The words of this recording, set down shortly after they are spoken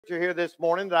scripture here this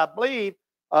morning that I believe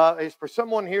is for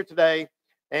someone here today.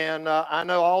 And I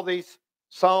know all these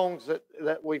songs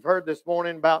that we've heard this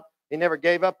morning about He never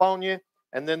gave up on you.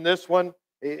 And then this one,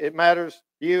 it matters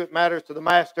to you, it matters to the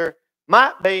Master.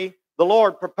 Might be the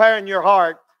Lord preparing your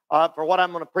heart for what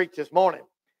I'm going to preach this morning.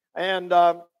 And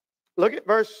look at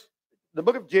the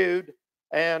book of Jude.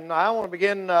 And I want to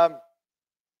begin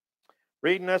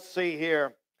reading, let's see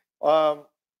here,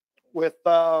 with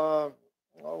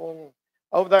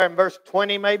over there in verse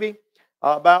 20 maybe,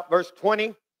 about verse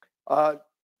 20.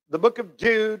 The book of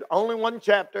Jude, only one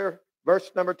chapter, verse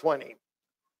number 20.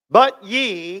 But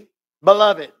ye,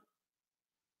 beloved,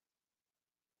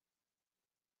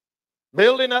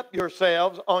 building up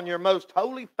yourselves on your most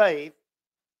holy faith,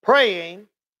 praying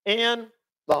in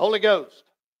the Holy Ghost.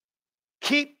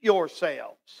 Keep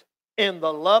yourselves in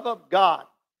the love of God,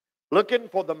 looking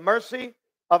for the mercy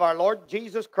of our Lord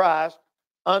Jesus Christ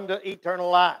unto eternal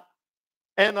life.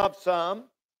 And of some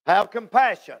have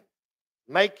compassion,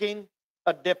 making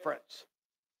a difference.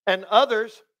 And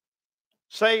others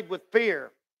save with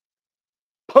fear,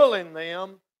 pulling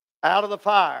them out of the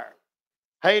fire,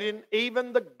 hating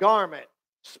even the garment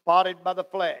spotted by the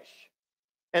flesh.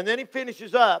 And then he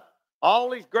finishes up all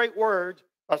these great words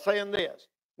by saying this: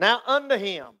 now unto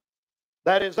him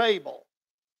that is able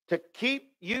to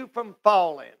keep you from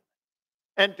falling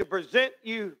and to present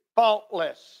you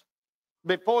faultless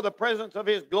before the presence of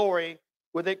his glory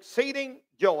with exceeding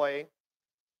joy,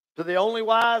 to the only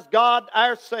wise God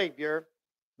our Savior,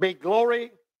 be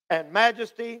glory and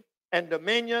majesty and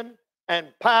dominion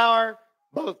and power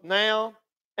both now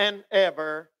and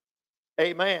ever.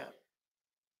 Amen.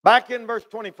 Back in verse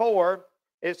 24,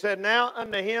 it said, now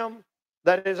unto him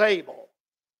that is able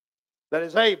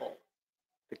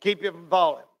to keep you from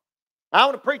falling. I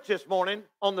want to preach this morning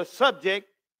on the subject,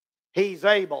 He's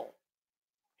able.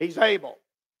 He's able.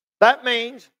 That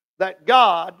means that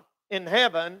God in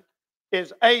heaven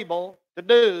is able to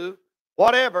do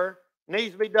whatever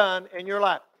needs to be done in your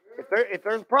life. If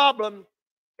there's a problem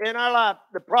in our life,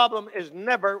 the problem is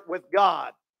never with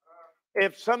God.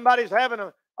 If somebody's having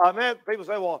a mess, people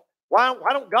say, well, why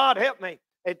don't God help me?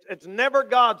 It's never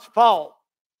God's fault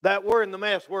that we're in the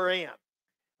mess we're in.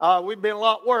 We've been a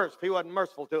lot worse if He wasn't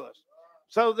merciful to us.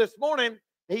 So this morning,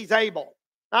 He's able.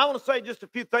 Now, I want to say just a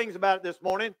few things about it this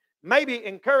morning, maybe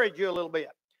encourage you a little bit.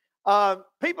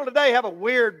 People today have a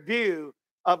weird view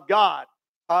of God.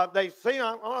 They see,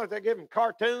 I don't know if they give him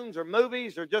cartoons or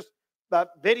movies or just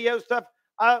video stuff.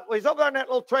 He's over there in that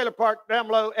little trailer park down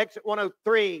below exit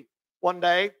 103 one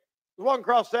day. I was walking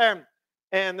across there,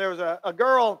 and there was a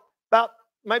girl about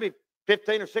maybe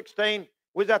 15 or 16.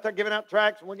 We was out there giving out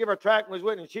tracts, and we give her a tract, and we was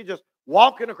with her, and she just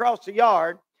walking across the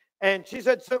yard, and she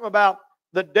said something about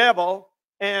the devil,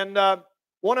 and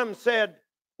one of them said,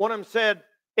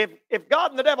 if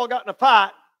God and the devil got in a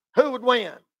fight, who would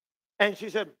win? And she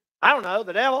said, I don't know,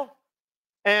 the devil.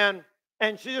 And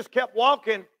she just kept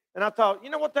walking, and I thought,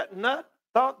 you know what that nut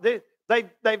thought? They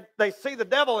see the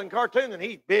devil in cartoons, and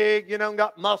he's big, you know, and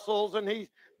got muscles, and he's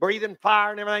breathing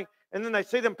fire and everything. And then they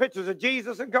see them pictures of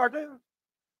Jesus in cartoons,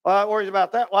 where he's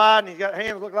about that wide, and he's got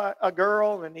hands look like a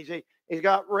girl, and he's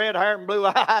got red hair and blue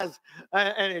eyes,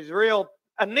 and he's real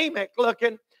anemic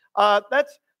looking.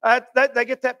 They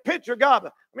get that picture of God.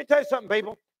 But let me tell you something,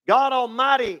 people. God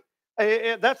Almighty,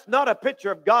 that's not a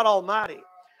picture of God Almighty.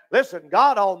 Listen,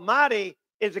 God Almighty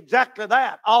is exactly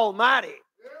that, Almighty.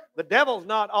 The devil's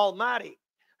not almighty.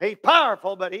 He's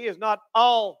powerful, but he is not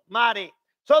almighty.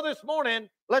 So this morning,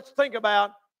 let's think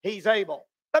about He's able.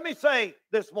 Let me say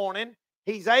this morning,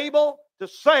 He's able to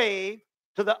save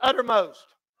to the uttermost.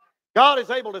 God is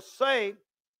able to save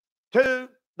to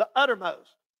the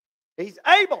uttermost. He's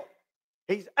able.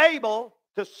 He's able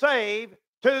to save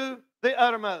to the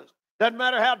uttermost. Doesn't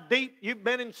matter how deep you've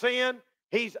been in sin,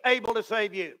 He's able to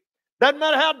save you. Doesn't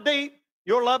matter how deep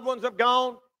your loved ones have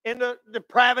gone into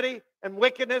depravity and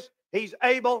wickedness, He's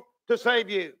able to save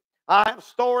you. I have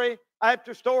story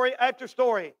after story after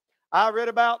story. I read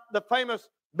about the famous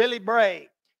Billy Bray.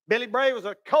 Billy Bray was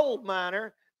a coal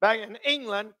miner back in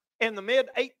England in the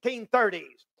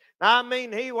mid-1830s. I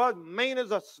mean, he was mean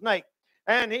as a snake.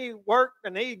 And he worked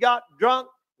and he got drunk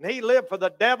and he lived for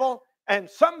the devil. And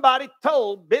somebody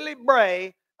told Billy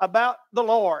Bray about the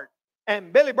Lord.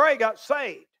 And Billy Bray got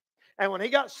saved. And when he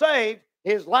got saved,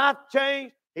 his life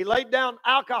changed. He laid down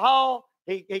alcohol.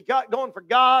 He got going for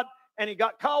God. And he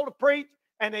got called to preach.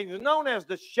 And he was known as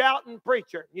the shouting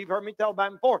preacher. You've heard me tell about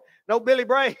him before. No, Billy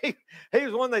Bray, he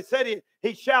was one they said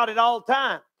he shouted all the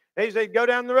time. He said, go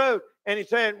down the road. And he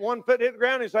said, one foot hit the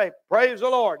ground. He said, praise the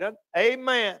Lord.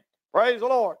 Amen. Praise the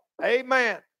Lord.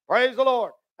 Amen. Praise the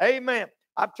Lord. Amen.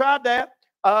 I've tried that.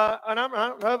 And I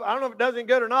don't know if it does any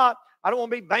good or not. I don't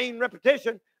want to be vain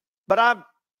repetition, but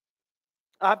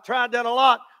I've tried that a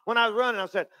lot when I was running. I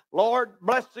said, Lord,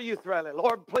 bless the youth rally.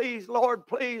 Lord, please, Lord,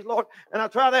 please, Lord. And I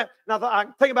try that. And I thought, I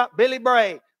can think about Billy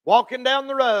Bray walking down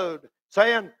the road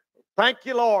saying, thank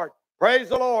you, Lord. Praise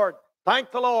the Lord.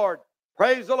 Thank the Lord.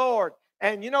 Praise the Lord.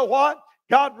 And you know what?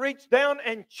 God reached down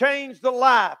and changed the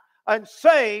life and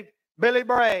saved Billy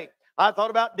Bray. I thought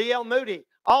about D.L. Moody.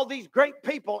 All these great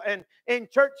people and in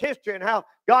church history and how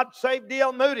God saved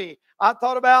D.L. Moody. I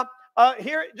thought about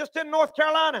here just in North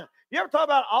Carolina. You ever thought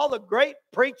about all the great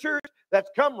preachers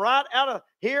that's come right out of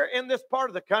here in this part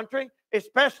of the country,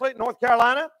 especially North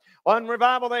Carolina? One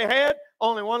revival they had,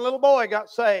 only one little boy got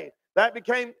saved. That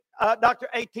became Dr.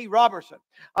 A.T. Robertson.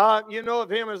 You know of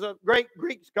him as a great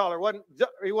Greek scholar.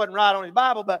 He wasn't right on his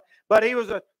Bible, but he was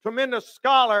a tremendous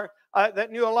scholar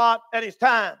that knew a lot at his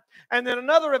time. And then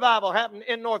another revival happened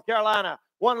in North Carolina.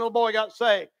 One little boy got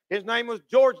saved. His name was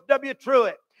George W.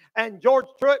 Truett. And George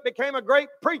Truett became a great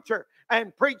preacher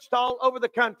and preached all over the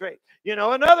country. You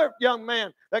know, another young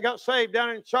man that got saved down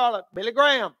in Charlotte, Billy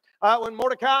Graham, when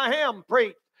Mordecai Ham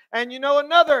preached. And you know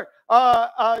another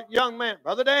young man,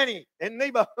 Brother Danny in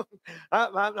Nebo.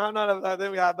 I'm not a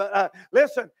them guy, but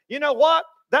listen, you know what?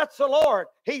 That's the Lord.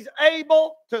 He's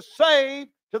able to save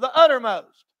to the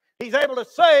uttermost. He's able to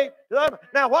save to the uttermost.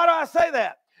 Now, why do I say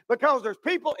that? Because there's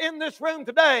people in this room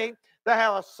today that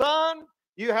have a son,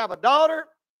 you have a daughter,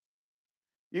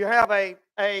 you have a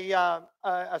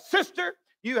sister,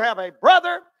 you have a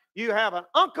brother, you have an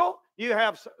uncle, you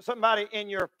have somebody in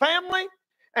your family,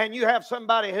 and you have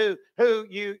somebody who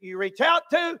you reach out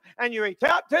to, and you reach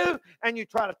out to, and you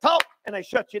try to talk, and they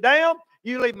shut you down.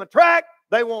 You leave them a tract,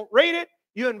 they won't read it.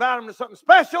 You invite them to something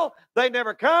special, they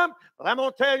never come. But I'm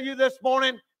going to tell you this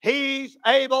morning, He's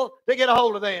able to get a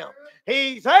hold of them.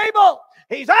 He's able.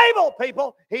 He's able,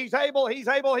 people. He's able. He's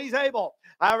able. He's able.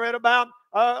 I read about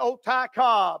old Ty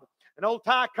Cobb. And old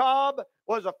Ty Cobb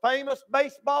was a famous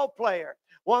baseball player,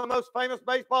 one of the most famous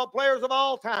baseball players of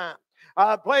all time.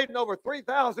 Played in over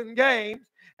 3,000 games,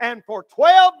 and for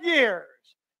 12 years,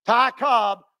 Ty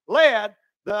Cobb led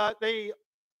the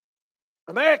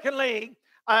American League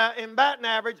in batting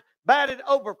average, batted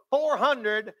over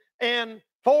 400 in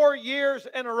 4 years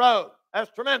in a row.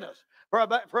 That's tremendous for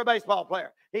a baseball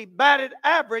player. He batted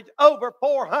average over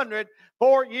 400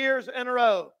 4 years in a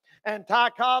row. And Ty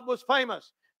Cobb was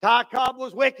famous. Ty Cobb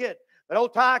was wicked. But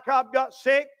old Ty Cobb got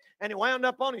sick, and he wound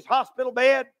up on his hospital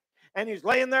bed. And he's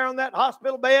laying there on that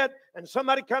hospital bed, and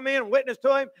somebody come in and witnessed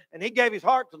to him, and he gave his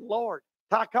heart to the Lord.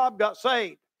 Ty Cobb got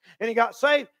saved. And he got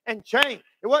saved and changed.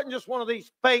 It wasn't just one of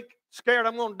these fake, scared,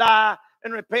 I'm going to die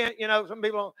and repent. You know, some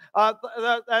people,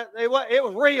 it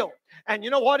was real. And you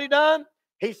know what he done?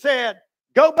 He said,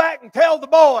 go back and tell the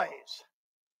boys.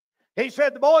 He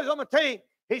said, the boys on the team.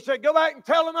 He said, go back and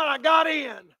tell them that I got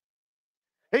in.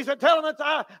 He said, tell them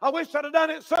that I wish I'd have done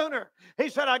it sooner. He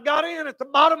said, I got in at the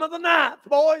bottom of the ninth,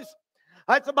 boys.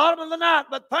 At the bottom of the ninth,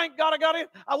 but thank God I got in.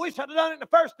 I wish I'd have done it in the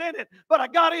first inning, but I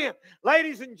got in.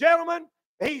 Ladies and gentlemen,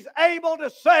 He's able to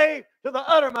save to the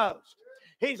uttermost.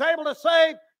 He's able to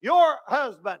save your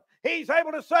husband. He's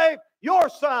able to save your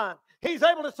son. He's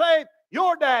able to save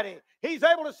your daddy. He's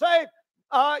able to save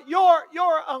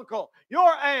your uncle,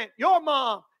 your aunt, your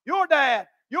mom, your dad,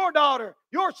 your daughter,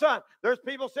 your son. There's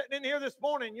people sitting in here this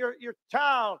morning. Your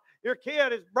child, your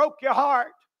kid has broke your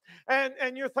heart.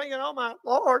 And you're thinking, oh my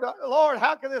Lord,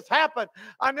 how can this happen?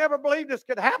 I never believed this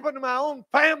could happen to my own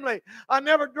family. I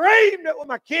never dreamed that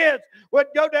my kids would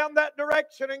go down that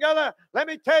direction and go there. Let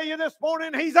me tell you this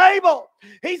morning, He's able.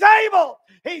 He's able.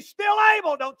 He's still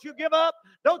able. Don't you give up.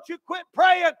 Don't you quit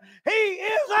praying. He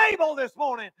is able this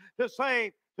morning to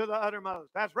save to the uttermost.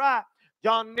 That's right.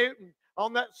 John Newton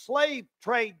on that slave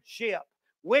trade ship.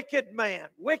 Wicked man.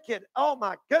 Wicked. Oh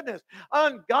my goodness.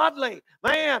 Ungodly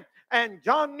man. And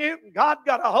John Newton, God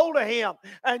got a hold of him.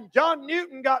 And John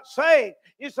Newton got saved.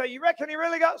 You say, you reckon he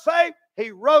really got saved?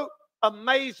 He wrote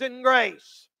Amazing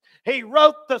Grace. He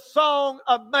wrote the song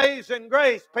Amazing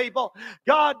Grace, people.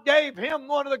 God gave him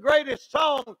one of the greatest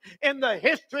songs in the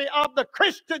history of the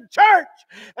Christian church.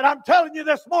 And I'm telling you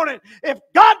this morning, if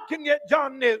God can get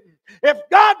John Newton, if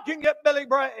God can get Billy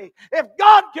Bray, if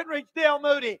God can reach D.L.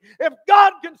 Moody, if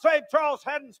God can save Charles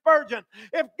Haddon Spurgeon,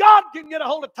 if God can get a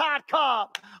hold of Ty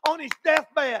Cobb on his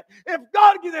deathbed, if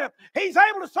God can get him, He's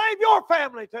able to save your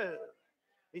family too.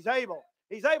 He's able.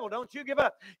 He's able. Don't you give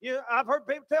up. I've heard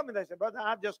people tell me, they say, brother,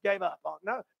 I've just gave up.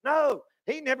 No,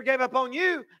 He never gave up on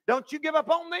you. Don't you give up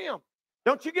on them.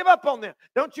 Don't you give up on them.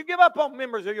 Don't you give up on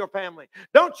members of your family.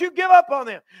 Don't you give up on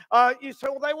them. You say,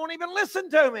 well, they won't even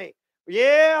listen to me.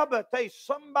 Yeah, but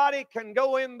somebody can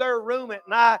go in their room at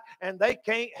night and they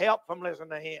can't help from listening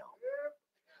to him.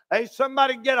 Hey,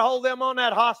 somebody get a hold of them on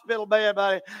that hospital bed,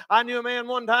 buddy. I knew a man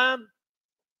one time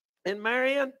in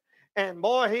Marion, and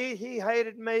boy, he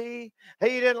hated me.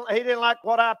 He didn't like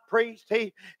what I preached.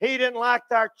 He didn't like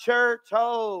our church.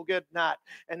 Oh, good night.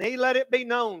 And he let it be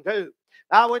known too.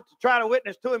 I went to try to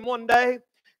witness to him one day,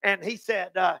 and he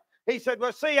said, well,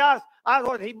 see,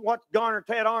 he watched Garner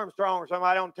Ted Armstrong or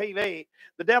somebody on TV.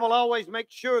 The devil always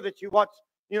makes sure that you watch,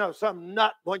 some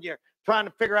nut when you're trying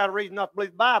to figure out a reason not to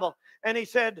believe the Bible. And he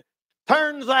said,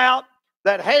 turns out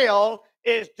that hell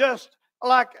is just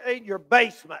like in your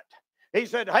basement. He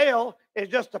said hell is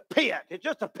just a pit. It's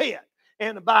just a pit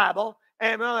in the Bible.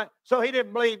 And so he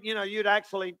didn't believe, you'd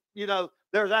actually,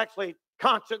 there's actually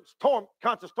conscious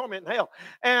torment in hell.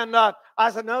 And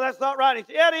I said, no, that's not right. He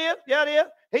said, yeah, it is. Yeah, it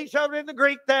is. He showed it in the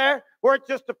Greek there where it's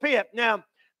just a pit. Now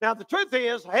the truth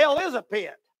is hell is a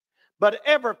pit. But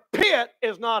every pit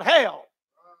is not hell.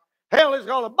 Hell is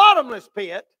called a bottomless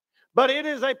pit, but it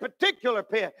is a particular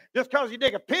pit. Just because you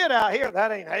dig a pit out here,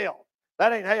 that ain't hell.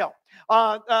 That ain't hell.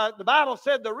 The Bible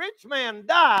said the rich man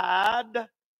died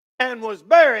and was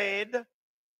buried.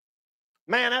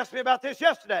 Man asked me about this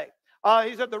yesterday.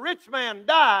 He said the rich man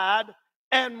died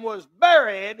and was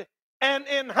buried, and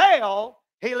in hell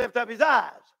he lifted up his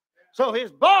eyes. So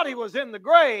his body was in the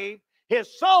grave.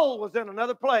 His soul was in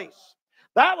another place.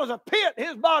 That was a pit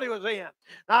his body was in. And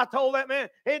I told that man,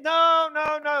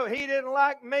 no. He didn't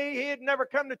like me. He had never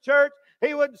come to church.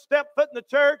 He wouldn't step foot in the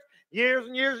church. Years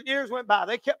and years and years went by.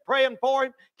 They kept praying for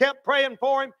him, kept praying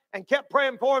for him, and kept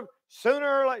praying for him.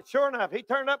 Sooner or later, sure enough, he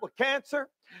turned up with cancer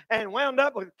and wound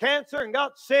up with cancer and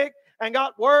got sick and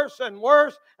got worse and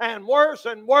worse and worse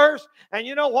and worse. And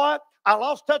you know what? I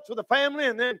lost touch with the family,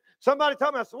 and then somebody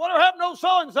told me, I said, whatever happened to old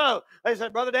so-and-so? They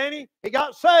said, Brother Danny, he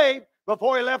got saved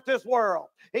before he left this world.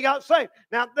 He got saved.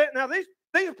 Now these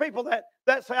are people that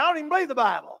say, I don't even believe the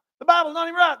Bible. The Bible's not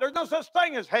even right. There's no such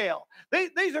thing as hell.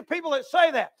 These are people that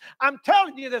say that. I'm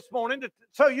telling you this morning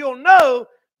so you'll know,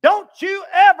 don't you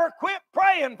ever quit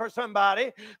praying for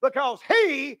somebody, because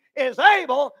he is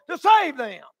able to save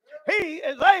them. He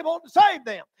is able to save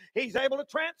them. He's able to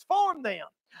transform them.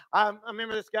 I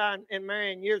remember this guy in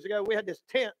Marion years ago. We had this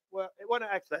tent. Well, it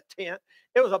wasn't actually a tent.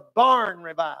 It was a barn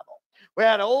revival. We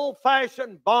had an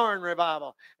old-fashioned barn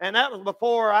revival. And that was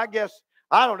before, I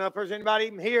don't know if there's anybody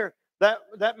even here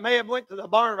that may have went to the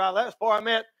barn revival. That's before I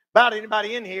met about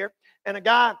anybody in here. And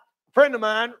a friend of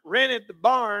mine, rented the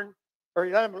barn, or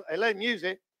he let him use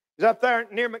it. He was up there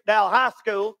near McDowell High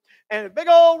School. And a big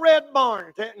old red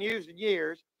barn that hadn't used in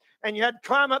years. And you had to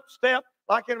climb up step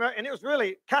and it was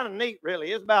really kind of neat,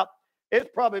 really. It's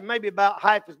probably maybe about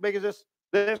half as big as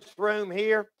this room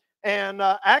here. And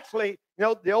actually,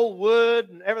 the old wood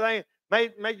and everything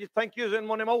made you think you was in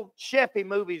one of them old Sheffy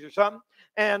movies or something.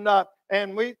 And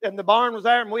the barn was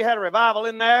there, and we had a revival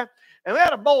in there. And we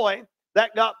had a boy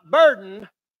that got burdened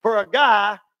for a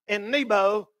guy in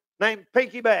Nebo named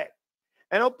Pinky Beck.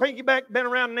 And old Pinky Beck been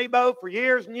around Nebo for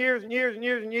years and years and years and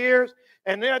years and years.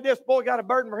 And then this boy got a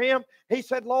burden for him. He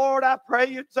said, Lord, I pray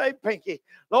you'd save Pinky.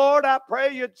 Lord, I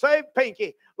pray you'd save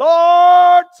Pinky.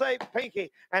 Lord, save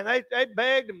Pinky. And they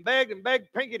begged and begged and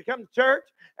begged Pinky to come to church.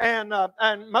 And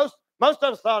most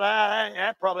of us thought,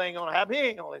 that probably ain't going to happen. He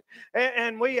ain't going to.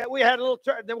 And we had a little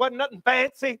church. There wasn't nothing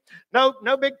fancy. No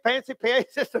big fancy PA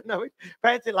system. No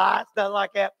fancy lights, nothing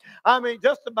like that. I mean,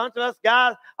 just a bunch of us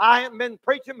guys. I haven't been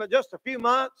preaching but just a few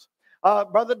months.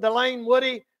 Brother Delane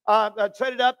Woody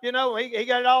set it up, he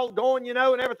got it all going, and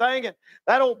everything. And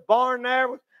that old barn there,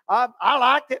 I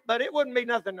liked it, but it wouldn't be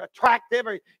nothing attractive.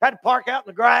 Or you had to park out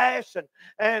in the grass,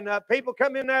 and people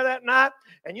come in there that night.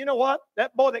 And you know what?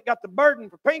 That boy that got the burden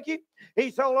for Pinky,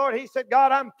 he said, Lord, he said,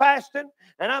 God, I'm fasting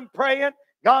and I'm praying.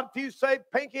 God, if you save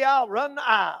Pinky, I'll run the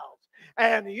aisles.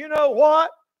 And you know what?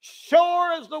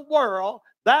 Sure as the world,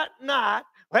 that night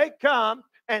they come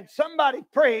and somebody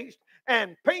preached,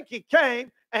 and Pinky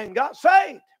came and got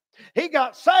saved. He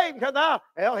got saved because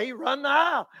he run the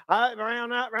aisle around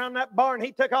that barn.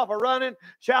 He took off a running,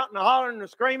 shouting, and hollering, and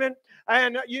screaming.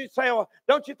 And you say, well,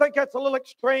 don't you think that's a little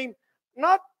extreme?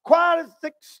 Not quite as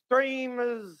extreme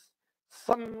as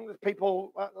some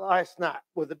people last night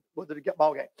with the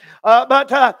ball game. But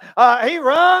he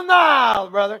run the aisle,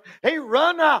 brother. He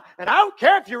run the aisle. And I don't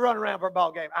care if you run around for a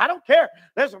ball game. I don't care.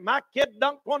 Listen, my kid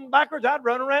dunked one backwards, I'd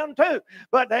run around too.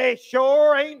 But they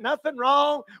sure ain't nothing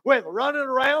wrong with running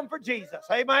around for Jesus.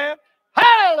 Amen.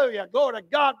 Hallelujah. Glory to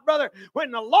God, brother.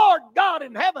 When the Lord God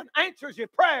in heaven answers your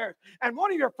prayers and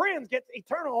one of your friends gets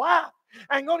eternal life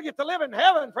and going to get to live in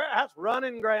heaven, that's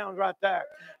running ground right there.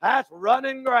 That's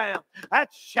running ground.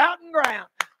 That's shouting ground.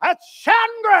 That's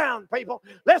shouting ground, people.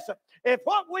 Listen, if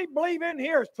what we believe in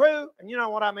here is true, and you know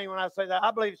what I mean when I say that, I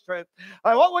believe it's true.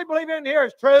 What we believe in here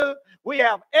is true. We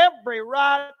have every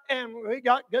right, and we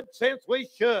got good sense. We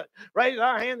should raise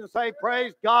our hands and say,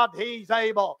 praise God, He's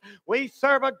able. We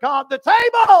serve a God that's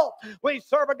able. We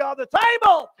serve a God that's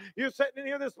able. You're sitting in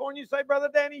here this morning, you say, Brother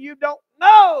Danny, you don't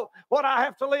know what I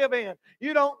have to live in.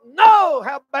 You don't know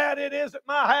how bad it is at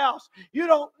my house. You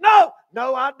don't know.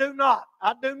 No, I do not.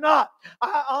 I do not.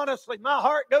 I honestly, my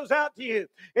heart goes out to you.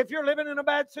 If you're living in a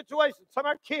bad situation, some of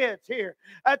our kids here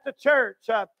at the church,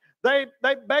 they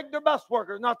beg their bus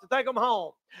workers not to take them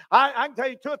home. I can tell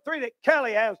you 2 or 3 that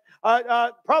Kelly has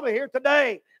probably here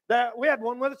today. That we had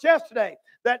one with us yesterday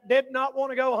that did not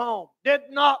want to go home. Did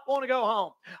not want to go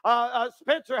home.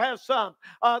 Spencer has some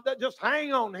that just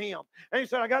hang on him. And he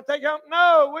said, I got to take you home.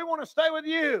 No, we want to stay with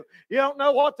you. You don't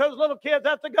know what those little kids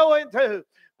have to go into.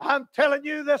 I'm telling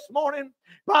you this morning,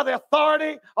 by the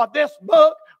authority of this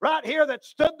book right here that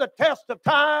stood the test of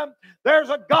time,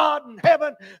 there's a God in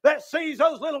heaven that sees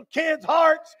those little kids'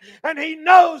 hearts, and He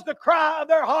knows the cry of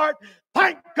their heart.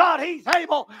 Thank God He's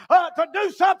able to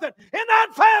do something in that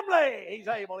family. He's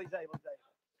able, He's able, He's able.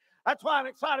 That's why I'm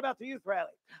excited about the youth rally.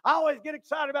 I always get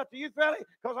excited about the youth rally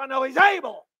because I know He's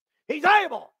able. He's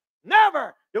able.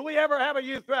 Never do we ever have a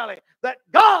youth rally that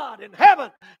God in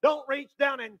heaven don't reach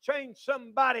down and change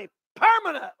somebody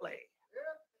permanently.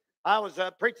 I was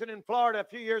preaching in Florida a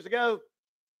few years ago,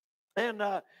 and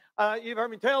you've heard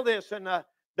me tell this, and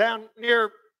down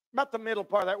near about the middle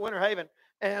part of that Winter Haven,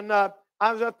 and I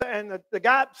was up there, and the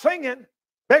guy singing,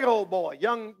 big old boy,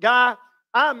 young guy.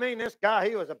 I mean, this guy,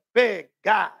 he was a big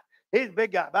guy. He's a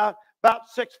big guy, about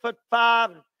 6'5",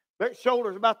 and big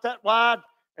shoulders about that wide.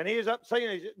 And he was up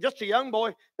singing. He's just a young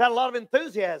boy, had a lot of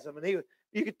enthusiasm, and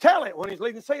you could tell it when he's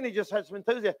leading the scene. He just had some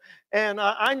enthusiasm, and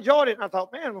I enjoyed it. And I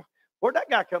thought, man, where'd that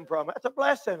guy come from? That's a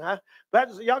blessing, huh?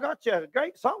 Y'all got you a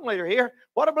great song leader here.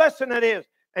 What a blessing that is.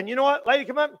 And you know what? Lady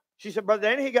came up. She said, Brother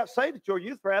Danny, he got saved at your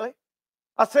youth rally.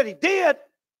 I said, he did.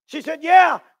 She said,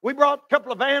 yeah. We brought a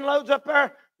couple of van loads up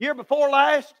there year before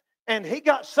last, and he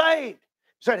got saved.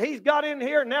 Said he's got in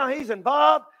here, and now he's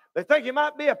involved. They think he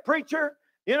might be a preacher.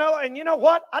 You know, and you know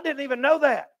what? I didn't even know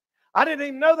that. I didn't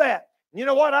even know that. You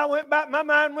know what? My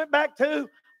mind went back to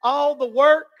all the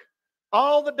work,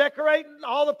 all the decorating,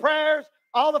 all the prayers,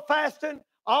 all the fasting,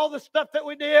 all the stuff that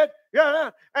we did. Yeah,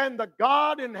 and the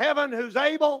God in heaven who's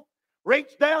able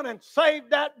reached down and saved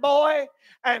that boy.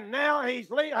 And now he's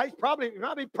probably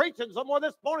might be preaching somewhere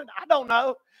this morning. I don't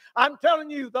know. I'm telling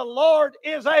you, the Lord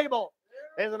is able.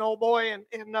 There's an old boy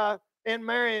in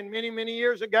Marion many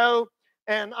years ago.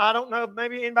 And I don't know if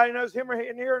maybe anybody knows him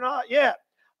in here or not yet.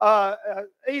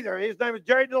 Either. His name was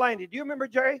Jerry Delaney. Do you remember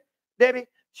Jerry? Debbie?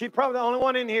 She's probably the only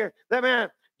one in here. That man,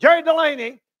 Jerry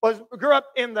Delaney, grew up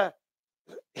in the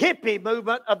hippie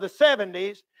movement of the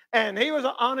 70s, and he was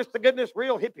an honest-to-goodness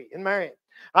real hippie in Marion.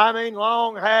 I mean,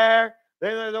 long hair,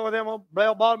 there were them old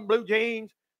bell-bottom blue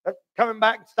jeans, coming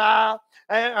back in style.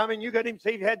 And I mean, you couldn't even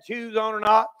see if he had shoes on or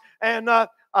not. And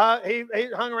he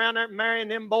hung around there marrying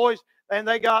them boys. And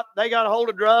they got a hold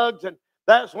of drugs, and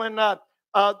that's when the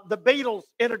Beatles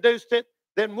introduced it.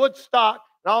 Then Woodstock,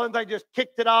 and all them things just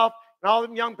kicked it off, and all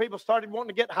them young people started wanting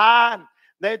to get high, and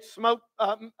they'd smoke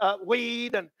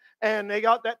weed, and they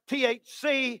got that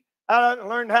THC.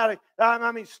 Learned how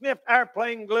to sniffed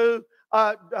airplane glue,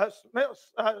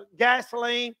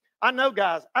 gasoline. I know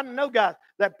guys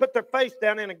that put their face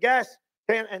down in a gas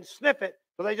can and sniff it,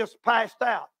 so they just passed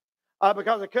out.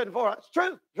 Because they couldn't afford it. It's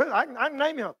true. I can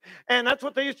name them. And that's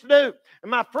what they used to do.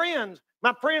 And my friends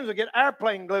would get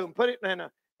airplane glue and put it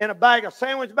in a bag, a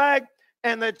sandwich bag,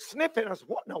 and they'd sniff it. And I said,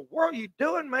 what in the world are you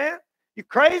doing, man? You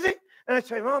crazy? And they'd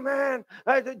say, oh, man,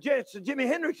 it's the Jimi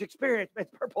Hendrix experience.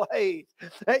 It's purple haze.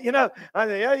 You know, I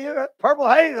said, yeah, you got purple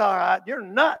haze, all right. You're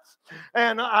nuts.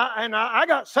 And I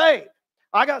got saved.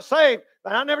 I got saved,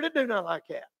 but I never did do nothing like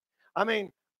that. I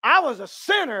mean, I was a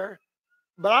sinner,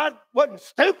 but I wasn't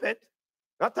stupid.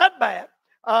 Not that bad.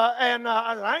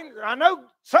 I know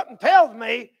something tells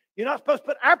me you're not supposed to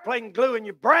put airplane glue in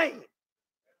your brain.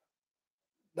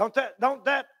 Don't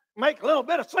that make a little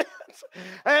bit of sense?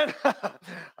 And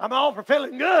I'm all for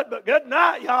feeling good, but good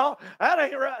night, y'all. That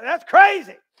ain't right. That's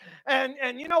crazy.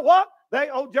 And you know what?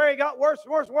 Jerry got worse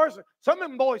and worse and worse. Some of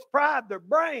them boys fried their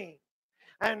brain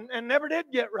and never did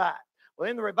get right. Well,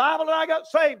 in the revival that I got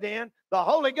saved in, the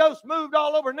Holy Ghost moved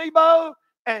all over Nebo.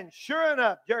 And sure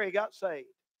enough, Jerry got saved.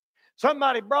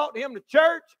 Somebody brought him to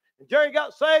church, and Jerry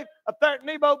got saved up there at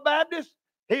Nebo Baptist.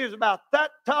 He was about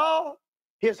that tall.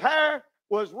 His hair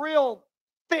was real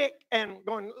thick and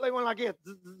going like this,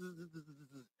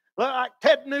 like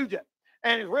Ted Nugent.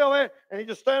 and he's real, and he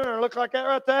just standing there and looked like that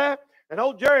right there. And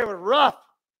old Jerry was rough.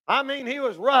 I mean, he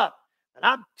was rough. And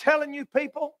I'm telling you,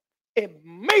 people,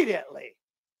 immediately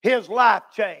his life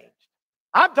changed.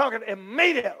 I'm talking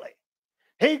immediately.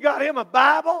 He got him a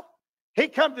Bible. He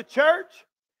come to church.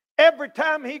 Every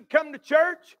time he'd come to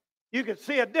church, you could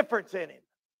see a difference in him,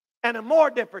 and a more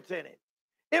difference in him.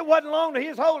 It wasn't long till he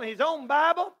was holding his own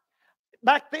Bible.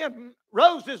 Back then,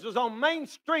 Roses was on Main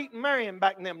Street in Marion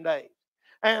back in them days.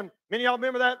 And many of y'all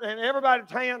remember that. And everybody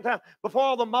in town, before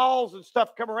all the malls and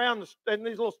stuff come around, and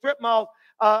these little strip malls,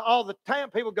 all the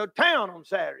town people go to town on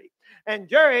Saturday. And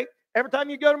Jerry, every time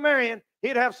you go to Marion,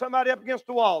 he'd have somebody up against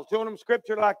the wall showing them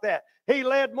scripture like that. He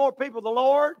led more people to the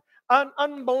Lord.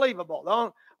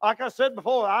 Unbelievable. Like I said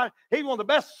before, he's one of the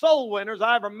best soul winners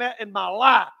I ever met in my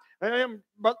life. And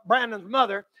Brandon's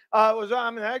mother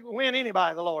I could win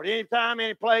anybody, the Lord, anytime,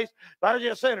 any place. I was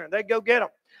just a sinner. They'd go get them.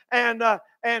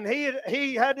 And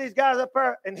he had these guys up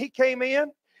there, and he came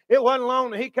in. It wasn't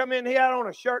long that he come in. He had on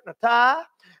a shirt and a tie.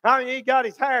 I mean, he got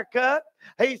his hair cut.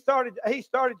 He started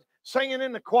singing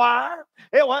in the choir.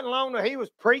 It wasn't long that he was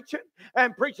preaching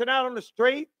out on the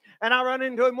street. And I run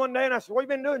into him one day, and I said, "What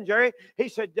have you been doing, Jerry?" He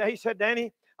said,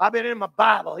 "Danny, I've been in my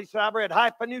Bible." He said, "I've read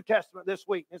half the New Testament this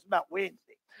week." It's about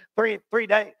Wednesday. Three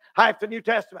days, half the New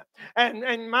Testament.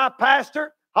 And my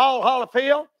pastor, Hall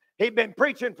Hollifield, he'd been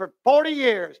preaching for 40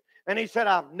 years. And he said,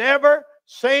 "I've never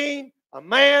seen a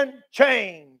man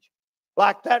change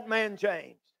like that man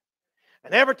changed."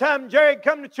 And every time Jerry'd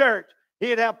come to church,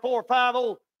 he'd have 4 or 5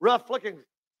 old rough-looking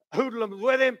hoodlums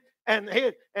with him. And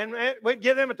we'd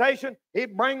give the invitation.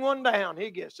 He'd bring one down.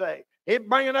 He'd get saved. He'd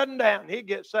bring another down. He'd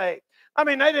get saved. I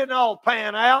mean, they didn't all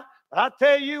pan out. But I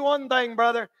tell you one thing,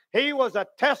 brother. He was a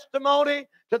testimony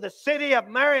to the city of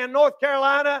Marion, North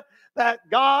Carolina, that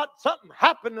something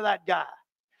happened to that guy.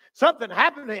 Something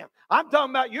happened to him.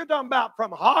 You're talking about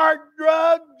from hard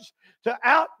drugs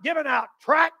to giving out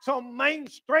tracts on Main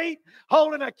Street,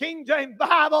 holding a King James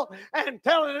Bible and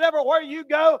telling it everywhere you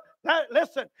go.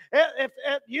 Listen, if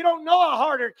you don't know a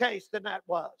harder case than that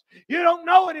was. You don't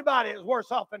know anybody that's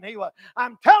worse off than he was.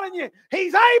 I'm telling you,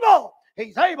 he's able.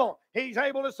 He's able. He's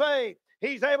able to save.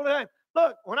 He's able to save.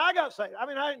 Look, when I got saved, I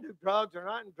mean, I didn't do drugs or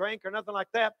I didn't drink or nothing like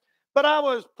that, but I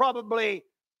was probably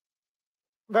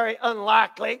very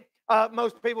unlikely,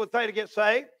 most people would say, to get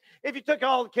saved. If you took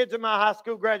all the kids in my high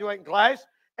school graduating class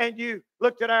and you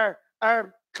looked at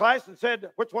our class and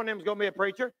said, which one of them is going to be a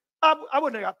preacher, I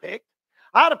wouldn't have got picked.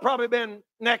 I'd have probably been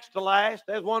next to last.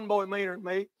 There's one boy meaner than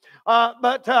me.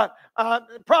 But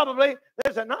probably,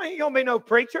 they said, "No, he ain't going to be no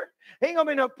preacher. He ain't going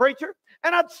to be no preacher."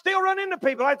 And I'd still run into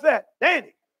people like that.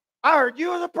 "Danny, I heard you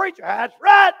was a preacher." "That's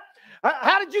right.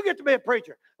 How did you get to be a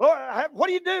preacher?" "What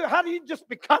do you do? How do you just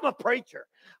become a preacher?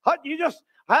 What do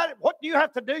you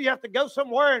have to do? You have to go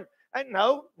somewhere and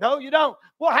no, you don't."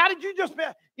 "Well, how did you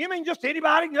you mean just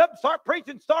anybody can get up and start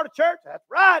preaching, start a church?" "That's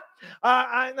right."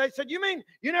 And they said, "You mean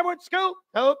you never went to school?"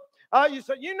 "Nope." You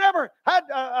said, "You never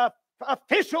had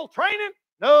official training?"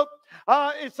 "Nope."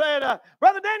 He said,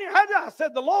 "Brother Daniel, how did I?" I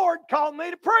said, "The Lord called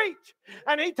me to preach.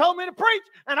 And he told me to preach.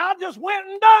 And I just went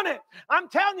and done it." I'm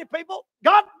telling you, people,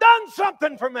 God done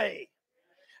something for me.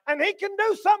 And he can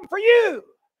do something for you.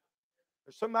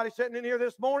 There's somebody sitting in here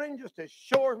this morning just as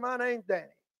sure as my name's Danny.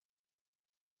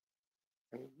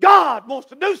 And God wants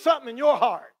to do something in your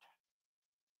heart.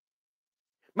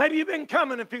 Maybe you've been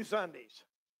coming a few Sundays.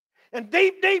 And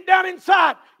deep down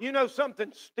inside, you know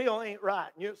something still ain't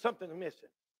right. Something's missing.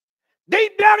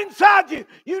 Deep down inside you,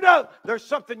 you know there's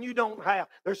something you don't have.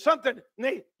 There's something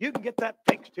need. You can get that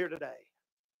fixed here today.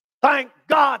 Thank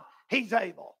God he's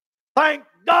able. Thank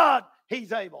God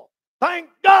he's able. Thank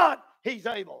God he's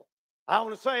able. I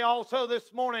want to say also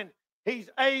this morning, he's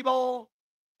able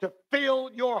to fill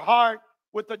your heart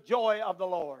with the joy of the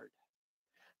Lord.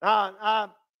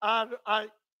 Now,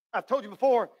 I've told you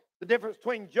before the difference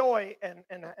between joy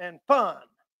and fun.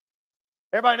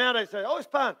 Everybody nowadays says, "Oh, it's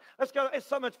fun. Let's go. It's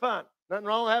so much fun." Nothing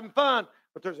wrong with having fun,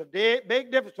 but there's a big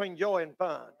difference between joy and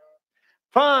fun.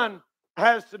 Fun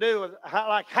has to do with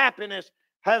like happiness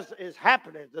is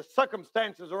happiness, the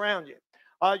circumstances around you.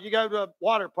 You go to a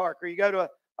water park, or you go to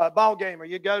a ball game, or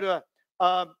you go to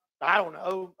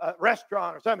a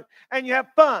restaurant or something, and you have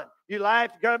fun. You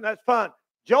laugh, you go, that's fun.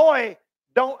 Joy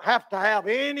don't have to have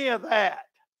any of that.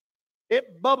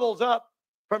 It bubbles up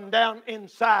from down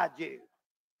inside you.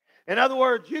 In other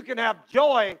words, you can have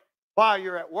joy while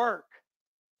you're at work.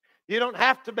 You don't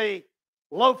have to be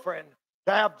loafering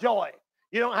to have joy.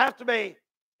 You don't have to be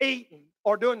eating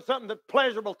or doing something that's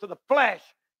pleasurable to the flesh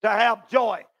to have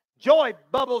joy. Joy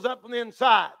bubbles up from the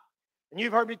inside. And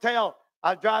you've heard me tell,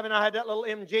 I was driving, I had that little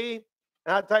MG,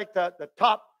 and I'd take the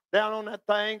top down on that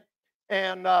thing,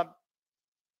 And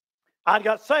I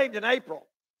got saved in April.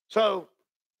 So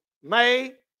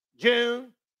May,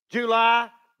 June, July,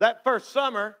 that first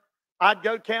summer, I'd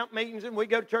go to camp meetings, and we'd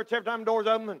go to church every time the doors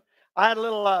open. And I had a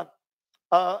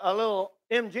little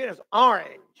MG, it was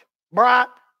orange, bright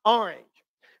orange.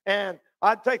 And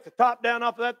I'd take the top down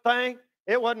off of that thing.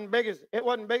 It wasn't big,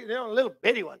 little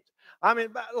bitty ones. I mean,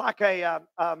 like a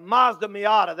Mazda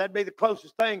Miata. That'd be the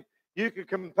closest thing you could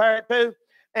compare it to.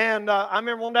 And I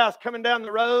remember one day I was coming down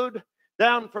the road,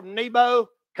 down from Nebo,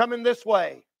 coming this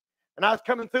way. And I was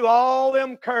coming through all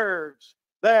them curves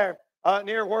there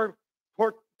near where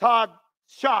Todd's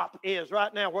shop is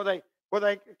right now, where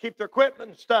they keep their equipment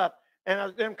and stuff.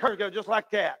 And them curves go just like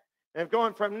that. And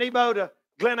going from Nebo to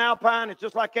Glen Alpine, it's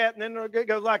just like that. And then it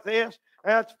goes like this.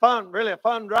 And that's fun, really a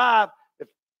fun drive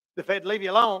if they'd leave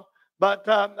you alone. But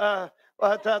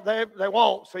they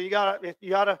won't. So you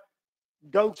gotta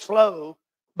go slow.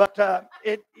 But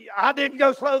I didn't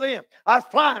go slow then. I was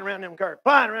flying around them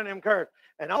curves.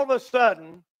 And all of a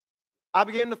sudden, I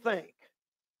began to think.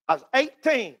 I was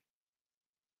 18.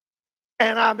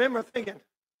 And I remember thinking,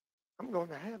 I'm going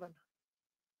to heaven.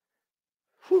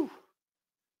 Whew.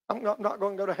 I'm not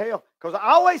going to go to hell. Because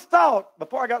I always thought,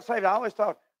 before I got saved, I'm going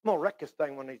to wreck this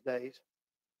thing one of these days.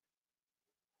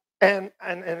 And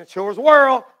it sure as the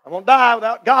world, I'm going to die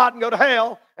without God and go to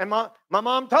hell. And my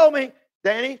mom told me,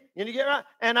 Danny, you need to get right.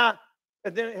 And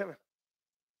then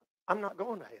I'm not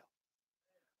going to hell.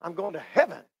 I'm going to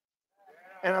heaven.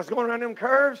 And I was going around them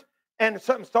curves, and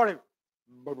something started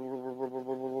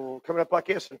coming up like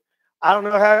this. And I don't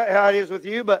know how it is with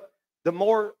you, but the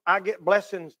more I get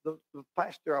blessings, the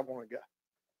faster I want to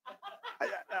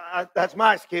go. That's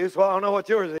my excuse. Well, I don't know what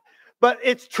yours is. But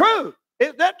it's true.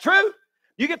 Is that true?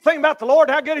 You get thinking about the Lord,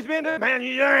 how good He's been to you, man.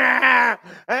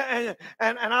 And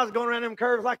I was going around them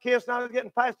curves like this, and I was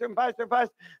getting faster and faster and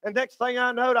faster. And next thing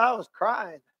I know, I was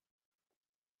crying.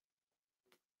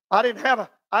 I didn't have a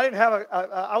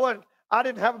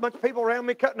bunch of people around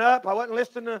me cutting up. I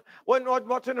wasn't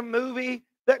watching a movie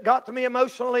that got to me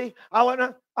emotionally. I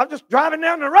was just driving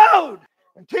down the road,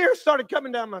 and tears started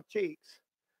coming down my cheeks.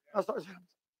 I started saying,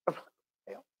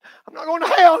 I'm not going to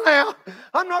hell now.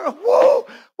 I'm not going, whoa,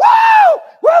 whoa,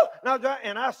 whoa.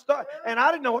 And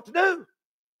I didn't know what to do.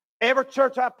 Every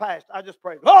church I passed, I just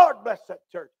prayed, Lord, bless that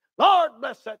church. Lord,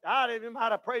 bless that. I didn't even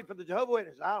might have prayed for the Jehovah's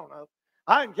Witnesses. I don't know.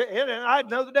 I didn't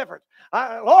know the difference.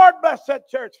 Lord, bless that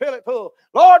church, fill it full.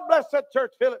 Lord, bless that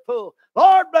church, fill it full.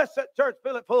 Lord, bless that church,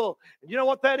 fill it full. And you know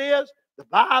what that is? The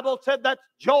Bible said that's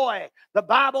joy. The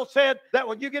Bible said that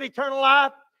when you get eternal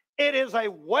life, it is a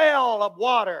well of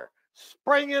water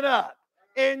springing up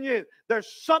in you.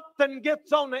 There's something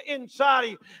gets on the inside of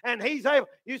you, and He's able.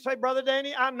 You say, Brother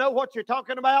Danny, I know what you're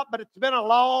talking about, but it's been a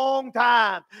long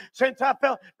time since I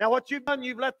felt. Now, what you've done,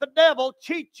 you've let the devil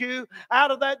cheat you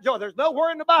out of that joy. There's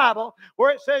nowhere in the Bible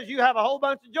where it says you have a whole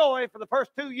bunch of joy for the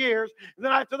first 2 years, and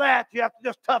then after that, you have to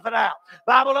just tough it out. The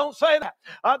Bible don't say that.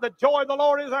 The joy of the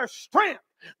Lord is our strength.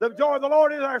 The joy of the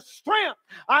Lord is our strength.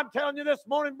 I'm telling you this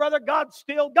morning, brother, God's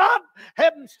still God.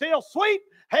 Heaven's still sweet.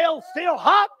 Hell's still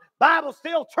hot. Bible's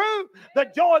still true.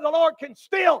 The joy of the Lord can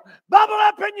still bubble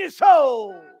up in your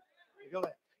soul. You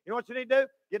know what you need to do?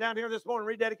 Get down here this morning,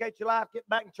 rededicate your life, get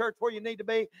back in church where you need to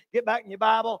be, get back in your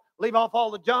Bible, leave off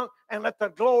all the junk, and let the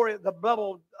glory, the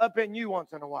bubble up in you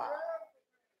once in a while.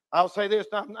 I'll say this,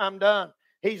 I'm done.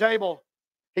 He's able.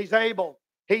 He's able.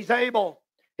 He's able.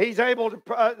 He's able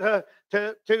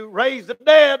to raise the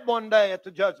dead one day at the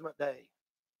judgment day.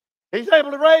 He's able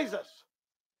to raise us.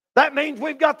 That means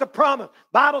we've got the promise.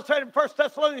 The Bible said in 1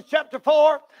 Thessalonians chapter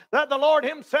 4 that the Lord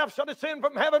Himself shall descend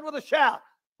from heaven with a shout.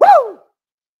 Woo!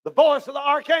 The voice of the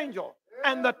archangel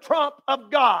and the trump of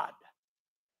God.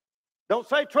 Don't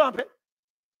say trumpet.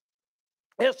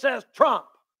 It says trump.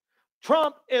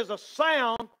 Trump is a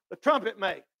sound the trumpet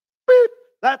makes. Beep.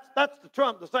 That's the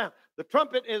trump, the sound. The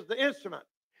trumpet is the instrument.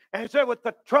 And it said with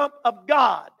the trump of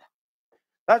God.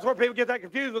 That's where people get that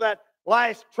confused with that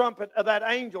last trumpet of that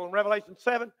angel in Revelation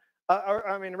 7.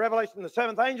 Revelation, the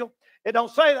seventh angel. It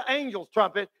don't say the angel's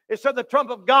trumpet. It said the trump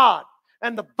of God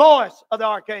and the voice of the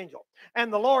archangel.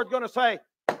 And the Lord's going to say,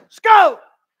 "Scope!"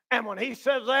 And when He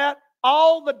says that,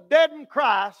 all the dead in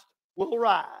Christ will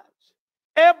rise.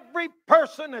 Every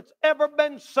person that's ever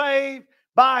been saved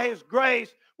by His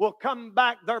grace will come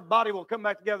back. Their body will come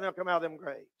back together and they'll come out of them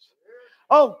graves.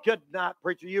 Oh, good night,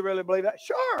 preacher. You really believe that?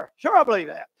 Sure I believe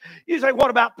that. You say, what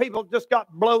about people just got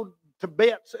blown to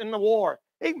bits in the war?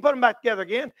 He can put them back together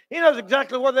again. He knows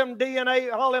exactly where them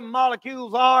DNA, all them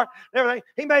molecules are, and everything.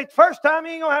 He made it first time.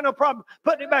 He ain't going to have no problem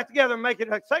putting it back together and making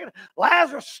it a second.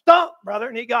 Lazarus stunk, brother,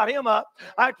 and he got him up.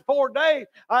 After 4 days,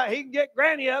 he can get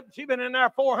Granny up. She's been in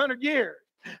there 400 years.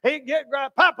 He can get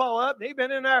Papa up, and he's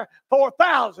been in there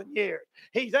 4,000 years.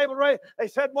 He's able to raise. They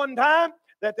said one time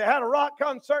that they had a rock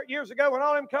concert years ago when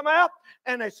all of them come out,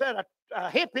 and they said a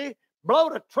hippie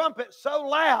blowed a trumpet so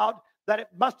loud that it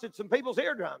busted some people's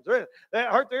eardrums. They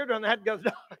hurt their eardrum. They had to go to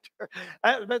the doctor.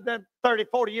 That was 30,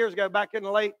 40 years ago, back in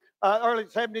the late, early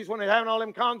 70s when they were having all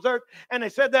them concerts. And they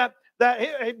said that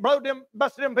he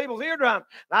busted them people's eardrums.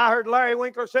 And I heard Larry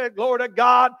Winkler say, glory to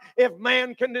God, if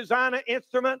man can design an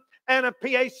instrument and a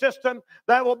PA system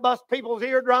that will bust people's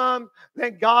eardrums,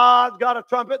 then God's got a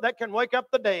trumpet that can wake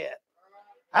up the dead.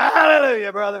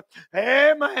 Hallelujah, brother.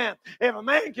 Amen. If a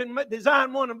man can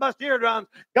design one and bust eardrums,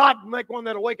 God can make one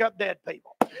that'll wake up dead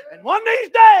people. And one of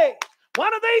these days,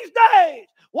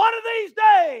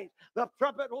 the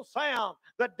trumpet will sound.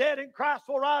 The dead in Christ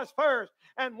will rise first.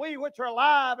 And we which are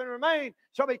alive and remain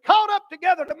shall be caught up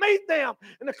together to meet them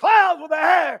in the clouds with the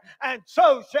air. And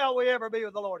so shall we ever be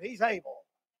with the Lord. He's able.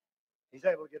 He's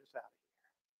able to get us out of here.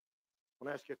 I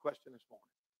want to ask you a question this morning.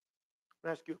 I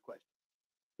want to ask you a question.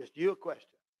 Just you a question.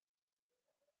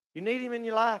 You need him in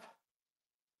your life?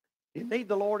 You need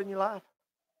the Lord in your life?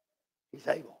 He's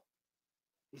able.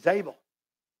 He's able.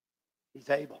 He's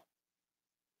able.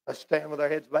 Let's stand with our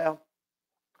heads bowed.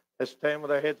 Let's stand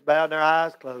with our heads bowed and our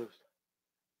eyes closed.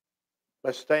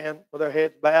 Let's stand with our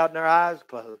heads bowed and our eyes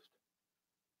closed.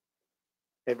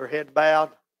 Every head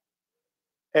bowed,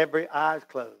 every eyes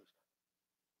closed.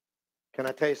 Can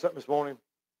I tell you something this morning?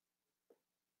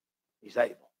 He's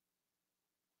able.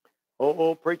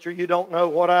 Oh, preacher, you don't know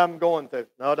what I'm going through.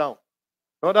 No, I don't.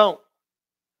 No, I don't.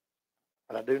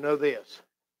 But I do know this.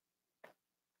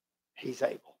 He's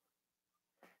able.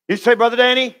 You say, Brother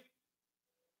Danny,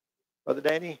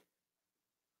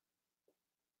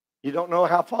 you don't know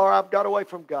how far I've got away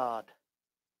from God.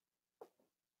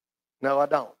 No, I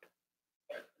don't.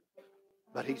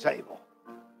 But he's able.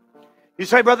 You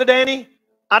say, Brother Danny,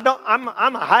 I'm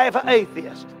a half an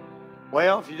atheist.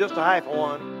 Well, if you're just a half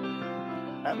one,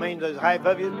 that means there's half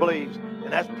of you that believes,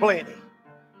 and that's plenty.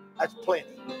 That's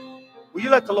plenty. Will you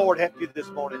let the Lord help you this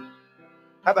morning?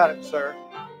 How about it, sir?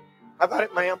 How about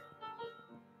it, ma'am?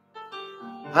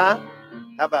 Huh?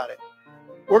 How about it?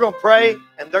 We're going to pray,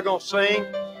 and they're going to sing.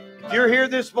 If you're here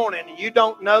this morning and you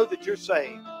don't know that you're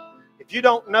saved, if you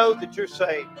don't know that you're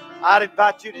saved, I'd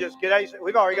invite you to just get out.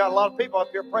 We've already got a lot of people up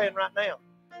here praying right now.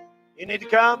 You need to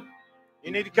come.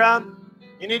 You need to come.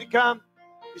 You need to come.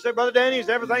 You say, Brother Danny, is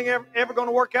everything ever going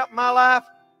to work out in my life?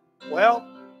 Well,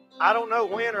 I don't know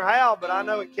when or how, but I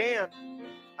know it can.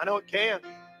 I know it can.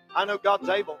 I know God's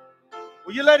able.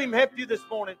 Will you let him help you this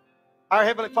morning? Our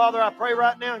Heavenly Father, I pray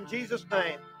right now in Jesus'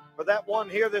 name for that one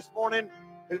here this morning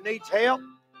who needs help,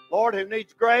 Lord, who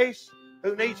needs grace,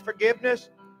 who needs forgiveness.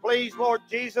 Please, Lord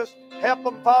Jesus, help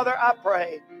them, Father, I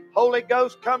pray. Holy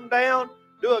Ghost, come down,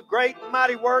 do a great and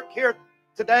mighty work here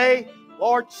today.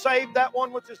 Lord, save that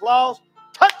one which is lost.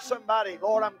 Touch somebody.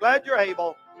 Lord, I'm glad you're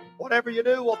able. Whatever you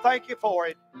do, we'll thank you for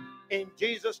it. In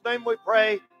Jesus' name we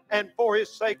pray, and for his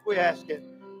sake we ask it.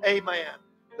 Amen.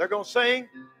 They're going to sing.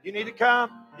 You need to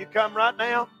come. You come right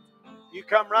now. You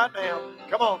come right now.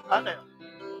 Come on, right now.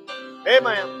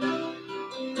 Amen.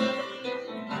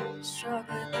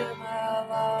 Struggling through my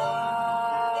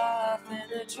life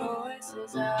and the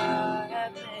choices I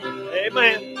have made.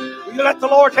 Amen. Will you let the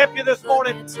Lord help you this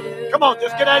morning? Come on,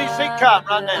 just get out of your seat, come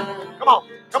right now.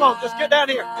 Come on, just get down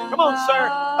here. Come on, sir.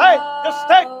 Hey, just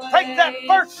take that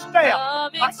first step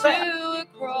like that.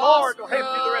 The Lord will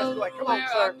help you the rest of the way. Come on,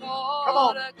 sir. Come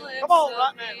on,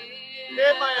 right now.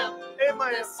 Amen.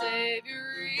 Amen. The Savior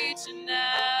reaching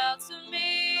out to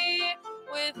me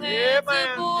with hands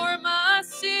that bore my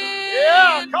sin.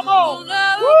 Yeah, come on.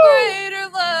 No greater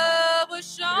love was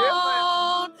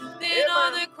shown than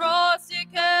on the cross at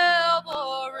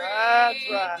Calvary. That's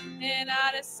right. And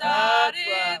I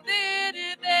decided then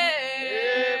and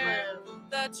there,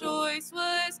 the choice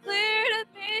was clear to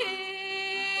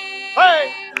me.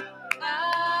 Hey.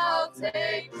 I'll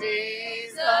take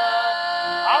Jesus.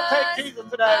 I'll take Jesus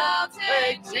today. I'll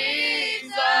take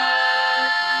Jesus.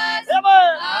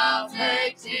 Amen. I'll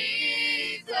take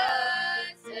Jesus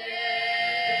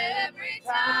every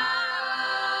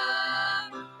time.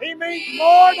 He means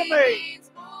more to me. He means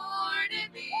more to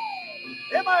me.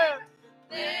 Amen.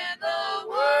 Than the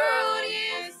world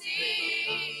you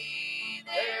see.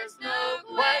 There's no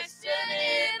question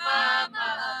in my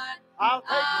mind. I'll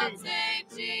take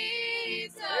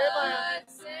Jesus.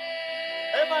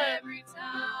 Amen. Every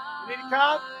time. You need to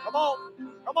come? Come on.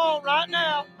 Come on, right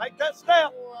now. Make that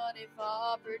step. What if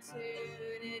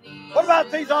opportunities? What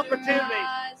about these opportunities?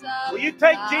 Will you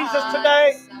take Jesus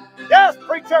today? Yes,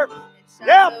 preacher.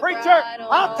 Yeah, preacher.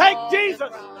 I'll take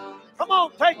Jesus. Come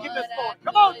on, take him this morning.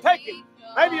 Come on, take him.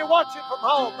 Maybe you're watching from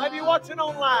home. Maybe you're watching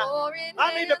online.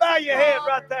 I need to bow your head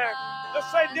right there.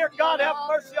 Just say, dear God, have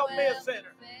mercy on me, a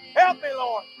sinner. Help me,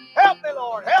 Lord. Help me,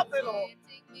 Lord. Help me, Lord.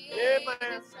 Amen.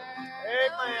 Amen.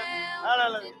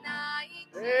 Hallelujah.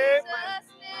 Amen.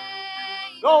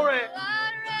 Glory. Amen.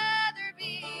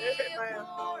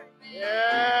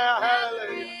 Yeah,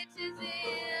 hallelujah.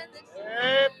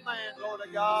 Amen, Lord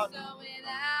of God.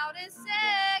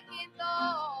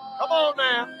 Come on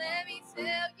now. Let me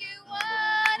tell you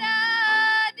what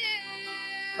I do.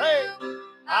 Hey.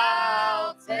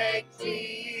 I'll take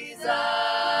Jesus.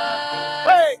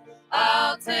 Hey.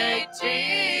 I'll take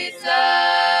Jesus.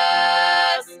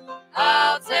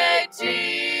 I'll take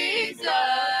Jesus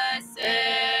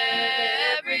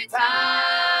every time.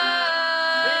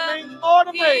 He means more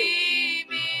to me. He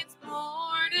means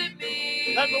more to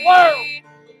me than the world.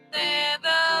 Than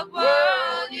the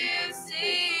world you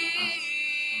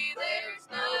see. There's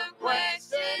no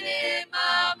question in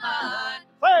my mind.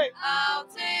 Hey. I'll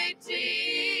take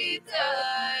Jesus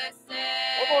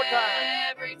One more time.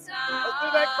 every time. Let's do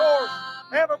that chorus.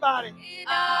 Everybody.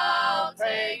 I'll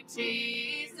take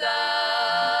Jesus.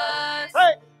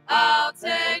 Hey. I'll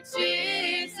take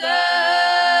Jesus.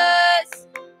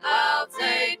 I'll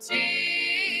take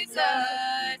Jesus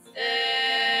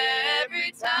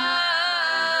every time.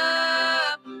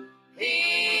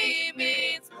 He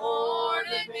means more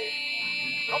to me.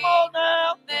 Come on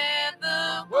now. Than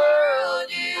the world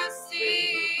you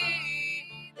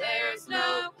see. There's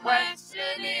no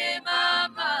question in my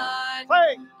mind.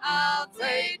 Hey. I'll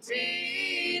take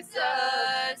Jesus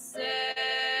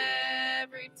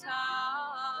every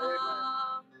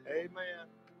time. Amen.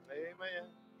 Amen.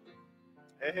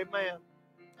 Amen.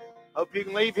 Hope you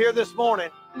can leave here this morning.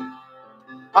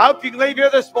 I hope you can leave here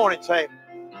this morning saying,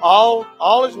 all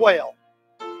is well.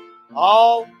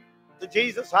 All to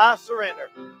Jesus, I surrender.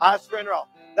 I surrender all.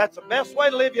 That's the best way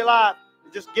to live your life.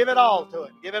 Just give it all to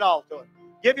it. Give it all to it.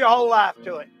 Give your whole life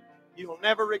to it. You will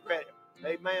never regret it.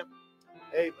 Amen.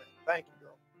 Amen. Thank you,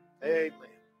 girl. Amen.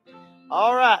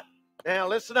 All right. Now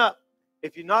listen up.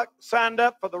 If you're not signed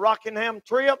up for the Rockingham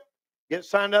trip, get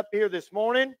signed up here this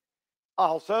morning.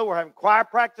 Also, we're having choir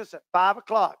practice at 5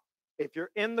 o'clock. If you're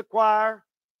in the choir,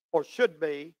 or should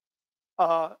be,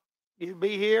 you'll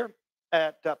be here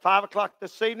at 5 o'clock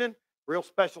this evening. Real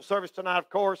special service tonight, of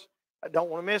course. I don't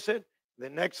want to miss it.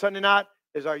 Then next Sunday night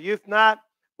is our youth night.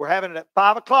 We're having it at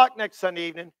 5 o'clock next Sunday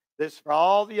evening. This is for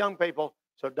all the young people,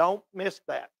 so don't miss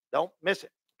that. Don't miss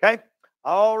it, okay?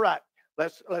 All right.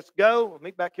 Let's go. We'll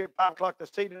meet back here at 5 o'clock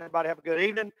this evening. Everybody have a good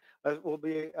evening. We'll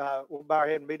bow our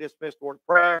head and be dismissed with a word of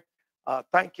prayer.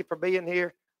 Thank you for being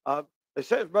here. They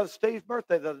said it was Brother Steve's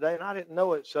birthday the other day, and I didn't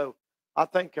know it. So I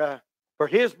think for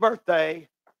his birthday,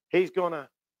 he's gonna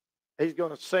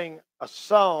sing a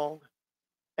song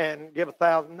and give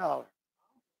 $1,000.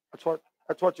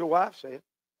 That's what your wife said.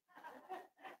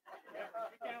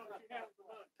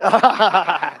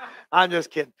 I'm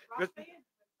just kidding.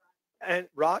 And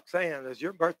Roxanne, is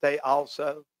your birthday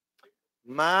also?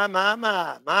 My.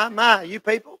 You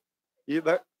people,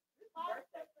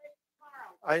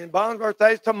 and Bond's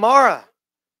birthday is tomorrow.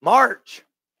 March.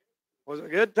 Was a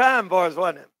good time for us,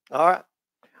 wasn't it? All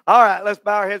right. Let's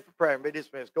bow our heads for prayer and be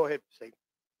dismissed. Go ahead, Steve.